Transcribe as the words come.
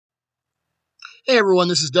Hey everyone,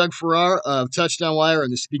 this is Doug Farrar of Touchdown Wire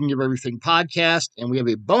and the Speaking of Everything podcast, and we have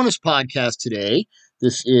a bonus podcast today.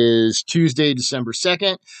 This is Tuesday, December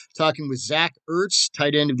 2nd, talking with Zach Ertz,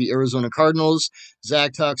 tight end of the Arizona Cardinals.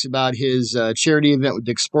 Zach talks about his charity event with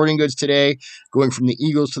Dick's Sporting Goods today, going from the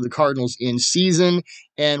Eagles to the Cardinals in season,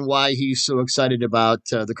 and why he's so excited about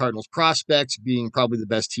the Cardinals' prospects being probably the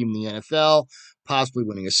best team in the NFL, possibly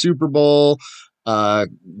winning a Super Bowl,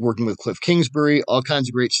 working with Kliff Kingsbury, all kinds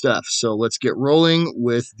of great stuff. So let's get rolling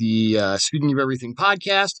with the Speaking of Everything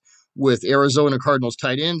podcast with Arizona Cardinals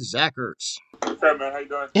tight end Zach Ertz. What's up, man? How you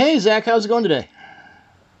doing? Hey, Zach, how's it going today?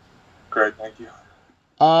 Great, thank you.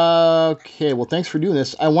 Okay, well, thanks for doing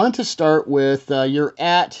this. I wanted to start with you're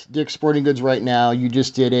at Dick's Sporting Goods right now. You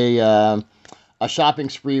just did a shopping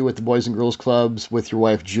spree with the Boys and Girls Clubs with your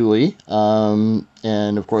wife, Julie.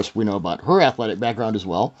 And, of course, we know about her athletic background as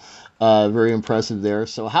well. Very impressive there.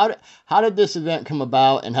 So how did this event come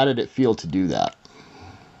about, and how did it feel to do that?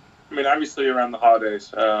 I mean, obviously around the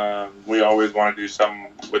holidays, we always want to do something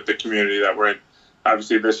with the community that we're in.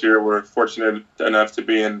 Obviously this year we're fortunate enough to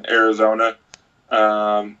be in Arizona,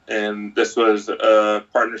 and this was a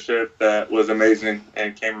partnership that was amazing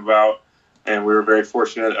and came about, and we were very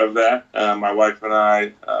fortunate of that. My wife and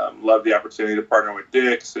I love the opportunity to partner with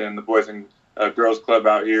Dick's and the Boys and Girls Club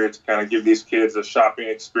out here to kind of give these kids a shopping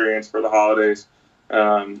experience for the holidays.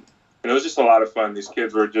 And it was just a lot of fun. These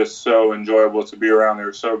kids were just so enjoyable to be around. They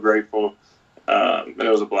were so grateful, and it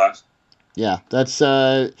was a blast. Yeah, that's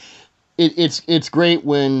it's great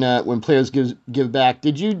when players give back.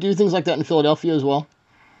 Did you do things like that in Philadelphia as well?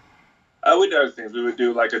 We did other things. We would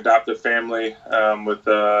do like adopt a family with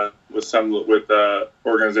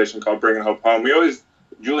organization called Bringing Hope Home.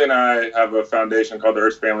 Julie and I have a foundation called the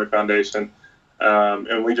Ertz Family Foundation.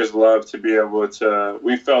 And we just love to be able to,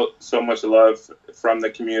 we felt so much love from the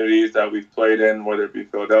communities that we've played in, whether it be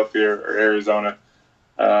Philadelphia or Arizona.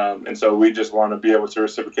 And so we just want to be able to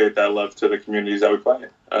reciprocate that love to the communities that we play in.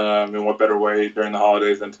 And what better way during the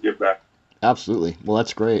holidays than to give back? Absolutely. Well,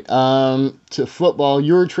 that's great. To football,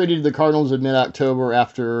 you were traded to the Cardinals in mid-October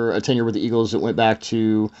after a tenure with the Eagles that went back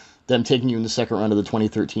to them taking you in the second round of the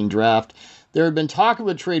 2013 draft. There had been talk of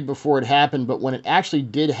a trade before it happened, but when it actually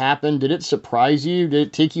did happen, did it surprise you? Did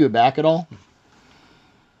it take you aback at all?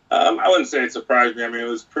 I wouldn't say it surprised me. I mean, it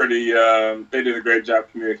was pretty. They did a great job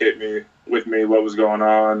communicating with me what was going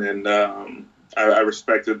on, and I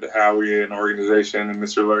respected Howie and organization and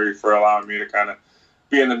Mr. Lurie for allowing me to kind of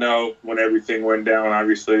be in the know when everything went down.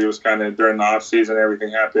 Obviously, it was kind of during the off season,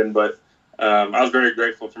 everything happened, but I was very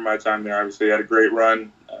grateful for my time there. Obviously, I had a great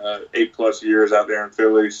run, 8+ years out there in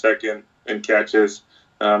Philly, second in catches.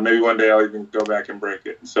 Maybe one day I'll even go back and break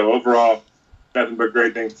it. So overall, nothing but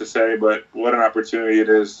great things to say, but what an opportunity it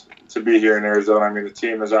is to be here in Arizona. I mean, the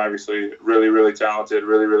team is obviously really, really talented,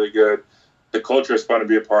 really, really good. The culture is fun to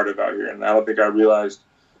be a part of out here, and I don't think I realized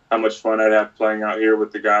how much fun I'd have playing out here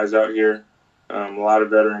with the guys out here. A lot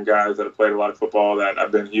of veteran guys that have played a lot of football that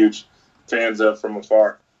I've been huge fans of from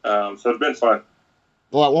afar. So it's been fun.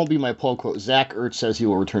 Well, that won't be my poll quote. Zach Ertz says he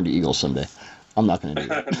will return to Eagles someday. I'm not going to do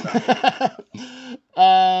that.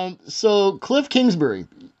 So Kliff Kingsbury,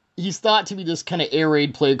 he's thought to be this kind of air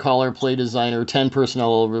raid play caller, play designer, 10 personnel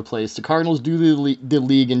all over the place. The Cardinals do the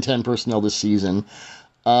league in 10 personnel this season,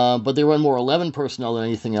 but they run more 11 personnel than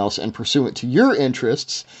anything else. And pursuant to your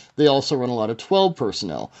interests, they also run a lot of 12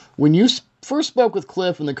 personnel. When you first spoke with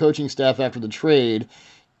Kliff and the coaching staff after the trade,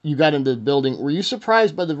 you got into the building, were you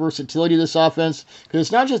surprised by the versatility of this offense? Because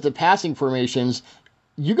it's not just the passing formations.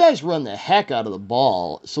 You guys run the heck out of the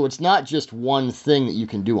ball, so it's not just one thing that you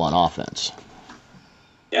can do on offense.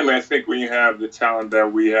 Yeah, I mean, I think when you have the talent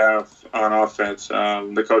that we have on offense,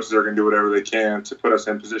 the coaches are going to do whatever they can to put us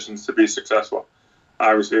in positions to be successful.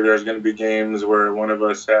 Obviously, there's going to be games where one of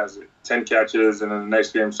us has 10 catches, and in the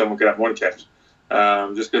next game, someone could have 1 catch.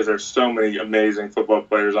 Just because there's so many amazing football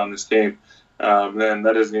players on this team. Then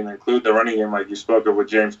that doesn't even include the running game like you spoke of with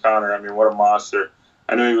James Conner. I mean, what a monster.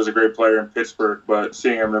 I knew he was a great player in Pittsburgh, but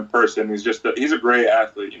seeing him in person, he's a great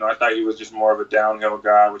athlete. You know, I thought he was just more of a downhill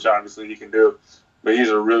guy, which obviously he can do. But he's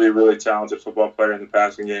a really, really talented football player in the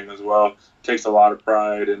passing game as well. Takes a lot of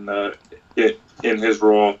pride in his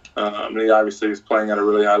role. And he obviously is playing at a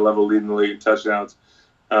really high level, leading the league in touchdowns.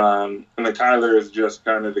 And then Kyler is just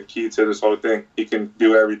kind of the key to this whole thing. He can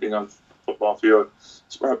do everything on the football field.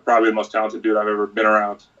 He's probably the most talented dude I've ever been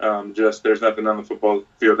around. There's nothing on the football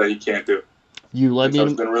field that he can't do.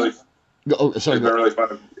 It's been really fun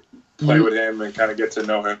to play with him and kind of get to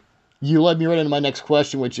know him. You led me right into my next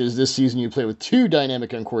question, which is this season you play with 2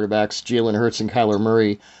 dynamic young quarterbacks, Jalen Hurts and Kyler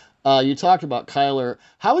Murray. You talked about Kyler.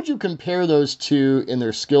 How would you compare those two in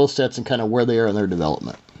their skill sets and kind of where they are in their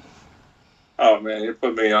development? Oh man, you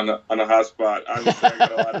put me on a hot spot. Obviously, I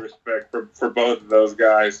got a lot of respect for both of those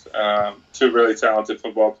guys. Two really talented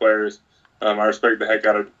football players. I respect the heck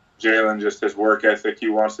out of Jalen, just his work ethic. He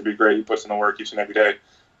wants to be great. He puts in the work each and every day.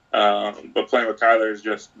 But playing with Kyler has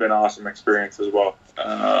just been an awesome experience as well.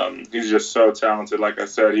 He's just so talented. Like I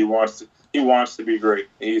said, he wants to be great.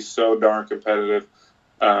 He's so darn competitive.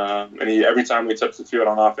 And every time we touch the field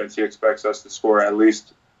on offense, he expects us to score at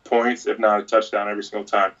least points, if not a touchdown, every single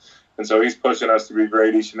time. And so he's pushing us to be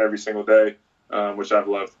great each and every single day, which I've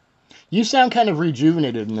loved. You sound kind of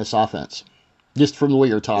rejuvenated in this offense, just from the way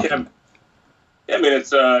you're talking. Yeah, I mean,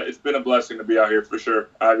 it's been a blessing to be out here for sure.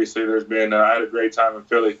 Obviously, I had a great time in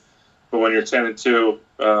Philly, but when you're 10-2,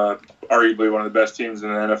 arguably one of the best teams in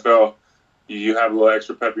the NFL, you have a little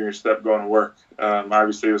extra pep in your step going to work.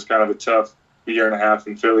 Obviously, it was kind of a tough year and a half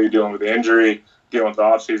in Philly, dealing with the injury, dealing with the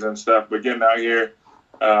offseason and stuff. But getting out here,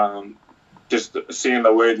 just seeing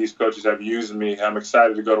the way these coaches have used me, I'm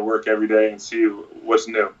excited to go to work every day and see what's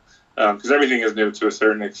new. Because everything is new to a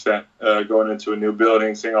certain extent, going into a new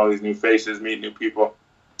building, seeing all these new faces, meeting new people.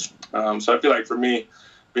 So I feel like for me,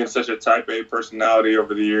 being such a type A personality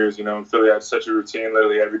over the years, in Philly I had such a routine.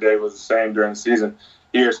 Literally every day was the same during the season.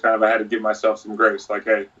 Here it's kind of, I had to give myself some grace. Like,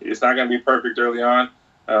 hey, it's not going to be perfect early on,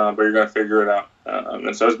 but you're going to figure it out.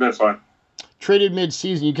 And so it's been fun. Traded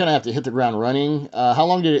mid-season, you kind of have to hit the ground running. How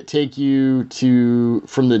long did it take you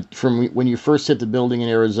from when you first hit the building in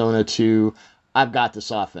Arizona to I've got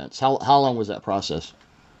this offense? How long was that process?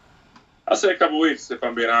 I'll say a couple weeks, if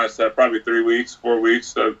I'm being honest. Probably 3 weeks, 4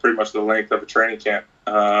 weeks, pretty much the length of a training camp.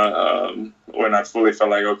 When I fully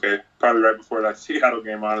felt like, okay, probably right before that Seattle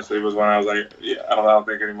game, honestly, was when I was like, yeah, I don't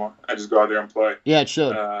think anymore. I just go out there and play. Yeah, it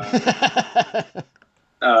showed.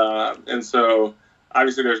 And so,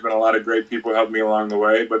 obviously, there's been a lot of great people helping me along the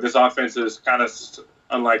way, but this offense is kind of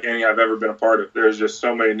unlike any I've ever been a part of. There's just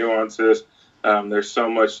so many nuances. There's so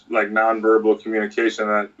much like nonverbal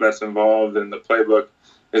communication that's involved, and the playbook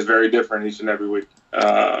is very different each and every week.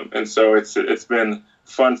 And so it's been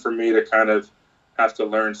fun for me to kind of have to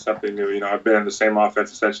learn something new. I've been in the same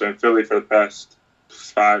offense essentially in Philly for the past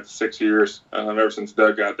 5-6 years, ever since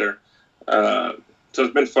Doug got there. So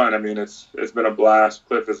it's been fun. I mean, it's been a blast.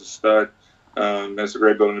 Kliff is a stud. And it's a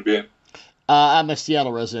great building to be in. I'm a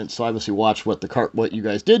Seattle resident, so I obviously watched what you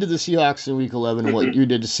guys did to the Seahawks in Week 11 and what you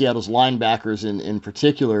did to Seattle's linebackers in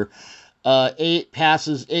particular. 8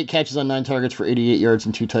 catches on 9 targets for 88 yards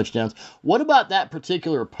and 2 touchdowns. What about that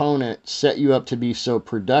particular opponent set you up to be so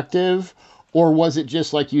productive? Or was it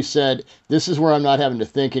just like you said, this is where I'm not having to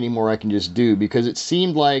think anymore, I can just do? Because it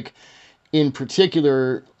seemed like, in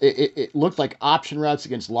particular, it looked like option routes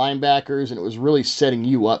against linebackers, and it was really setting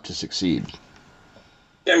you up to succeed.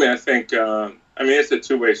 Yeah, I mean, I think, it's a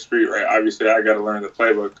two-way street, right? Obviously, I got to learn the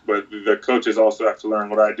playbook, but the coaches also have to learn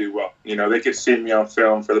what I do well. They could see me on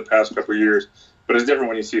film for the past couple of years, but it's different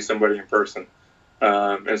when you see somebody in person.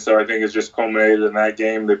 And so I think it's just culminated in that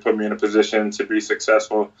game. They put me in a position to be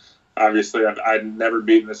successful. Obviously, I'd never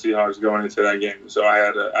beaten the Seahawks going into that game, so I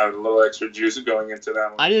had a little extra juice going into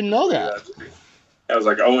that one. I didn't know that. I was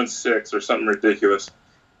like 0-6 or something ridiculous.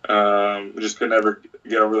 Just could never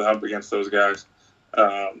get over the hump against those guys.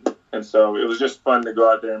 And so it was just fun to go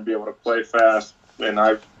out there and be able to play fast and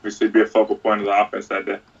obviously be a focal point of the offense that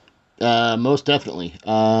day. Most definitely.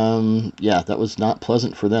 Yeah, that was not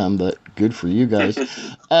pleasant for them, but good for you guys.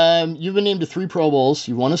 You've been named to 3 Pro Bowls.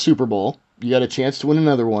 You won a Super Bowl. You got a chance to win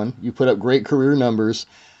another one. You put up great career numbers.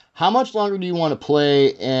 How much longer do you want to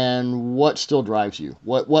play, and what still drives you?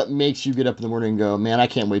 What makes you get up in the morning and go, man, I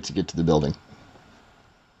can't wait to get to the building?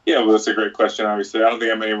 Yeah, well, that's a great question, obviously. I don't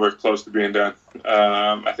think I'm anywhere close to being done.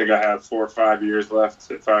 I think I have 4 or 5 years left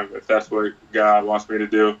if that's what God wants me to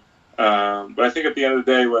do. But I think at the end of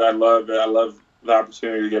the day, what I love the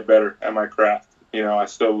opportunity to get better at my craft. I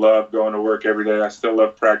still love going to work every day. I still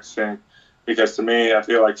love practicing because to me, I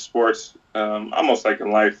feel like sports, almost like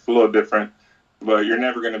in life, a little different, but you're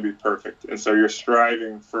never going to be perfect. And so you're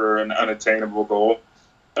striving for an unattainable goal.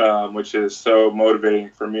 Which is so motivating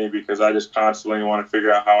for me because I just constantly want to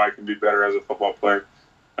figure out how I can be better as a football player.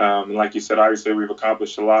 And like you said, obviously we've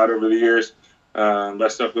accomplished a lot over the years, but I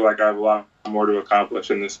still feel like I have a lot more to accomplish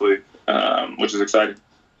in this league, which is exciting.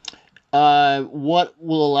 What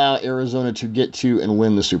will allow Arizona to get to and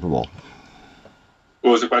win the Super Bowl?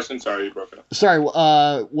 What was the question? Sorry, you broke it up. Sorry,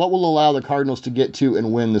 what will allow the Cardinals to get to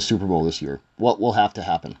and win the Super Bowl this year? What will have to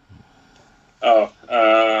happen?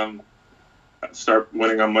 Start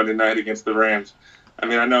winning on Monday night against the Rams. I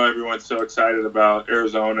mean, I know everyone's so excited about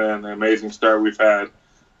Arizona and the amazing start we've had,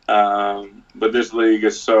 but this league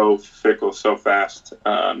is so fickle, so fast.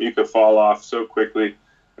 You could fall off so quickly.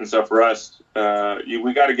 And so for us,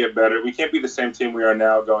 we got to get better. We can't be the same team we are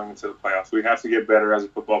now going into the playoffs. We have to get better as a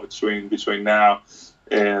football between now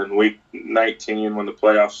and week 19 when the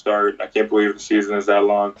playoffs start. I can't believe the season is that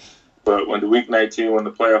long. But when the week 19, when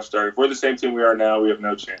the playoffs start, if we're the same team we are now, we have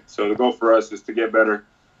no chance. So the goal for us is to get better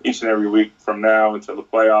each and every week from now until the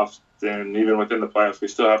playoffs. And even within the playoffs, we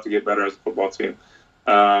still have to get better as a football team.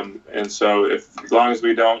 And so as long as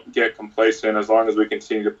we don't get complacent, as long as we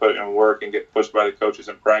continue to put in work and get pushed by the coaches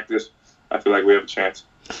in practice, I feel like we have a chance.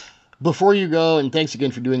 Before you go, and thanks again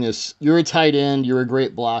for doing this, you're a tight end, you're a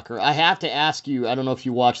great blocker. I have to ask you, I don't know if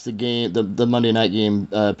you watched the game, the Monday night game,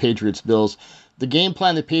 Patriots-Bills. The game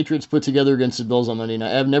plan the Patriots put together against the Bills on Monday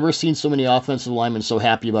night, I've never seen so many offensive linemen so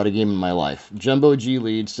happy about a game in my life. Jumbo G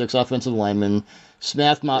lead, 6 offensive linemen,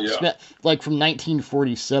 like from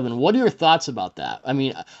 1947. What are your thoughts about that? I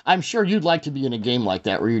mean, I'm sure you'd like to be in a game like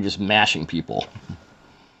that where you're just mashing people.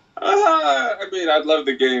 I mean, I'd love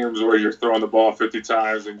the games where you're throwing the ball 50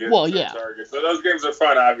 times and getting targets. So those games are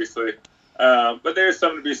fun, obviously. But there's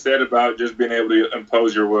something to be said about just being able to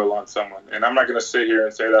impose your will on someone. And I'm not going to sit here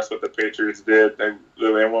and say that's what the Patriots did. They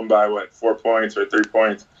won by, 4 points or 3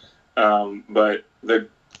 points. But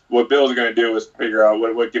what Bill's going to do is figure out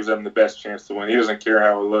what gives them the best chance to win. He doesn't care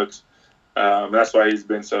how it looks. That's why he's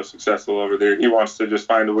been so successful over there. He wants to just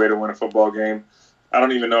find a way to win a football game. I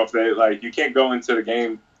don't even know if you can't go into the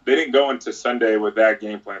game. They didn't go into Sunday with that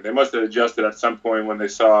game plan. They must have adjusted at some point when they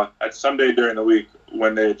saw at Sunday during the week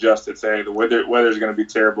when they adjusted, say the weather's going to be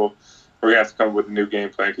terrible. We're going to have to come up with a new game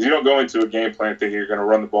plan because you don't go into a game plan thinking you're going to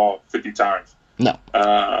run the ball 50 times. No.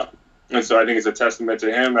 And so I think it's a testament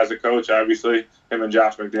to him as a coach, obviously, him and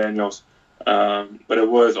Josh McDaniels. But it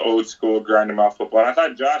was old school grind him out football. And I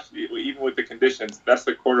thought Josh, even with the conditions, that's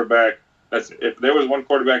the quarterback. If there was one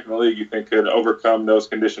quarterback in the league you think could overcome those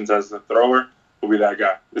conditions as a thrower, will be that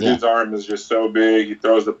guy. The dude's arm is just so big. He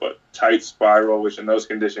throws the tight spiral, which in those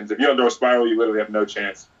conditions, if you don't throw a spiral, you literally have no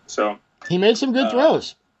chance. So he made some good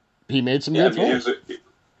throws. He made some good throws.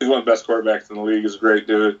 He's one of the best quarterbacks in the league. He's a great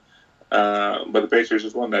dude. But the Patriots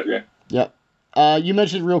just won that game. Yep. You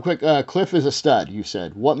mentioned real quick, Kliff is a stud, you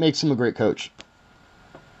said. What makes him a great coach?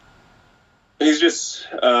 He's just,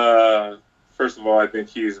 first of all, I think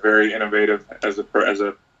he's very innovative as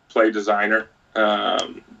a play designer.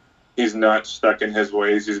 He's not stuck in his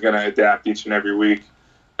ways. He's going to adapt each and every week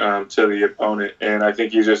to the opponent, and I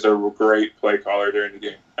think he's just a great play caller during the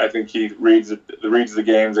game. I think he reads the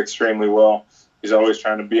games extremely well. He's always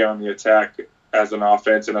trying to be on the attack as an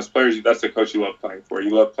offense, and as players, that's the coach you love playing for.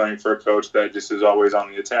 You love playing for a coach that just is always on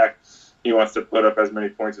the attack. He wants to put up as many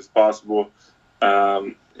points as possible.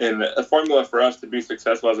 And a formula for us to be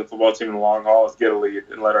successful as a football team in the long haul is get a lead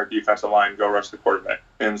and let our defensive line go rush the quarterback.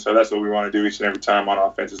 And so that's what we want to do each and every time on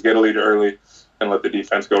offense is get a lead early and let the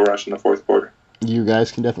defense go rush in the fourth quarter. You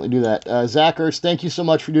guys can definitely do that. Zach Ertz, thank you so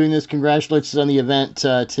much for doing this. Congratulations on the event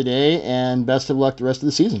today, and best of luck the rest of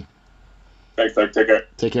the season. Thanks, Doug. Take care.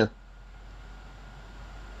 Take care.